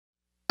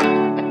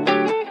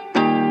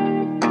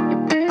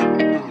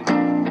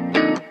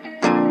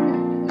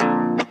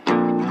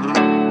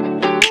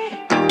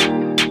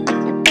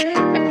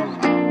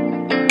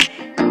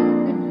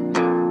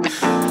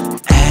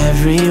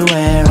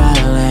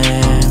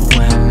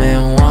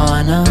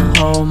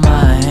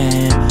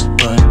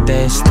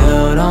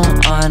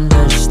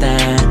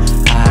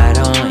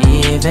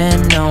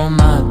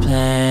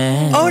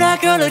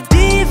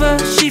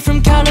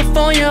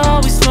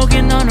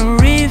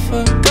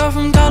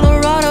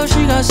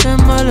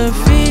similar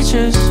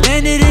features.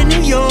 Landed in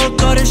New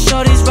York, all the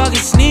shorties rockin'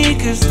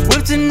 sneakers.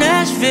 Whipped to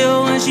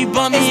Nashville and she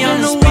bumped me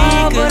on the speakers. It's been a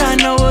while, but I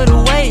know what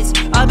awaits.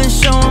 I've been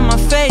showing my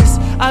face,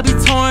 I be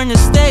touring the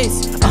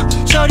States.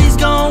 Shorties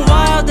going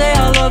wild, they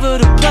all over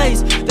the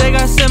place. They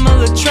got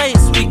similar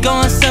traits, we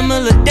going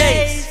similar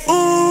dates.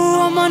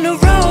 Ooh, I'm on the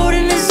road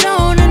in the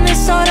zone, and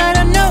that's all that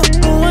I know.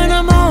 But when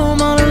I'm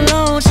home all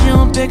alone, she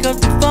don't pick up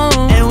the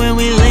phone. And when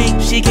we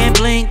link, she can't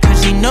blink,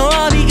 cause she know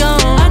I'll be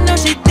gone. I know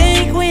she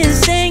think we in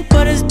sync,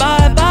 but it's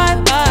bye,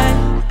 bye,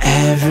 bye.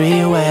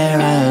 Everywhere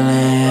I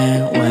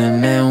land,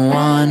 women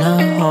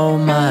wanna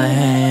hold my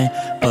hand,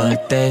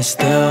 but they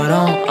still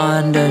don't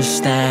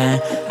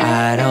understand.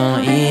 I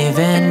don't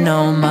even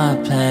know my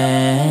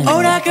plan.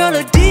 Oh, that girl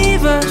a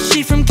diva,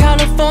 she from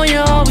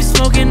California, always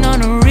smoking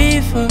on a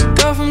reefer.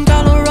 Girl from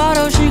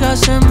Colorado, she got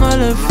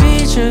similar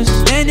features.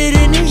 Landed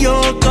in New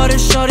York, all the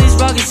shorties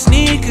rockin'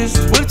 sneakers.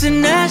 Whipped to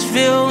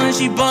Nashville and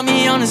she bumped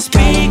me on the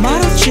speakers. Got a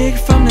model chick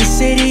from the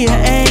city of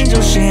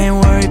angels. She ain't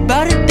worried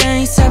about a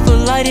thing except for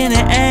lighting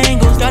and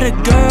angles. Got a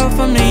girl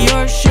from New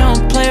York, she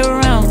don't play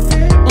around.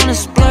 Wanna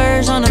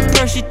splurge on a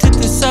purse, she took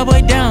the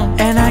subway down.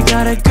 And I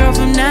got a girl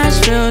from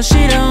Nashville,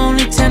 she the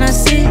only 10 I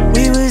see.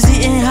 We was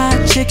eating hot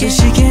chicken,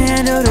 she can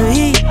handle the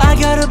heat. I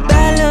got a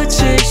bad little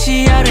chick,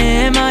 she out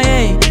in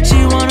MIA.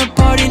 She wanna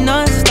party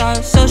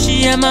non-stop, so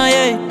she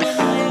MIA.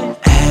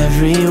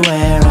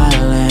 Everywhere I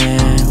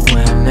land,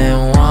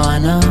 women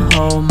wanna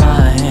hold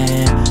my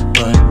hand,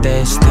 but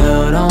they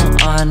still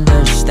don't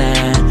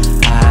understand.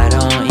 I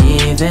don't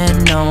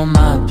even know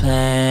my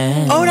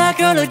plan. Oh, that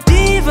girl a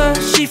diva,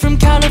 she from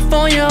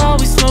California,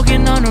 always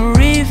smoking on a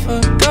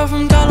reefer. Girl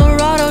from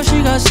Colorado,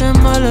 she got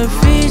similar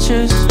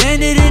features.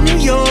 Landed in New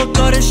York,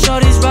 all the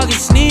shorties rockin'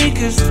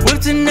 sneakers.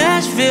 Whipped to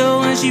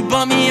Nashville and she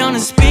bumped me on the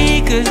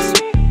speakers.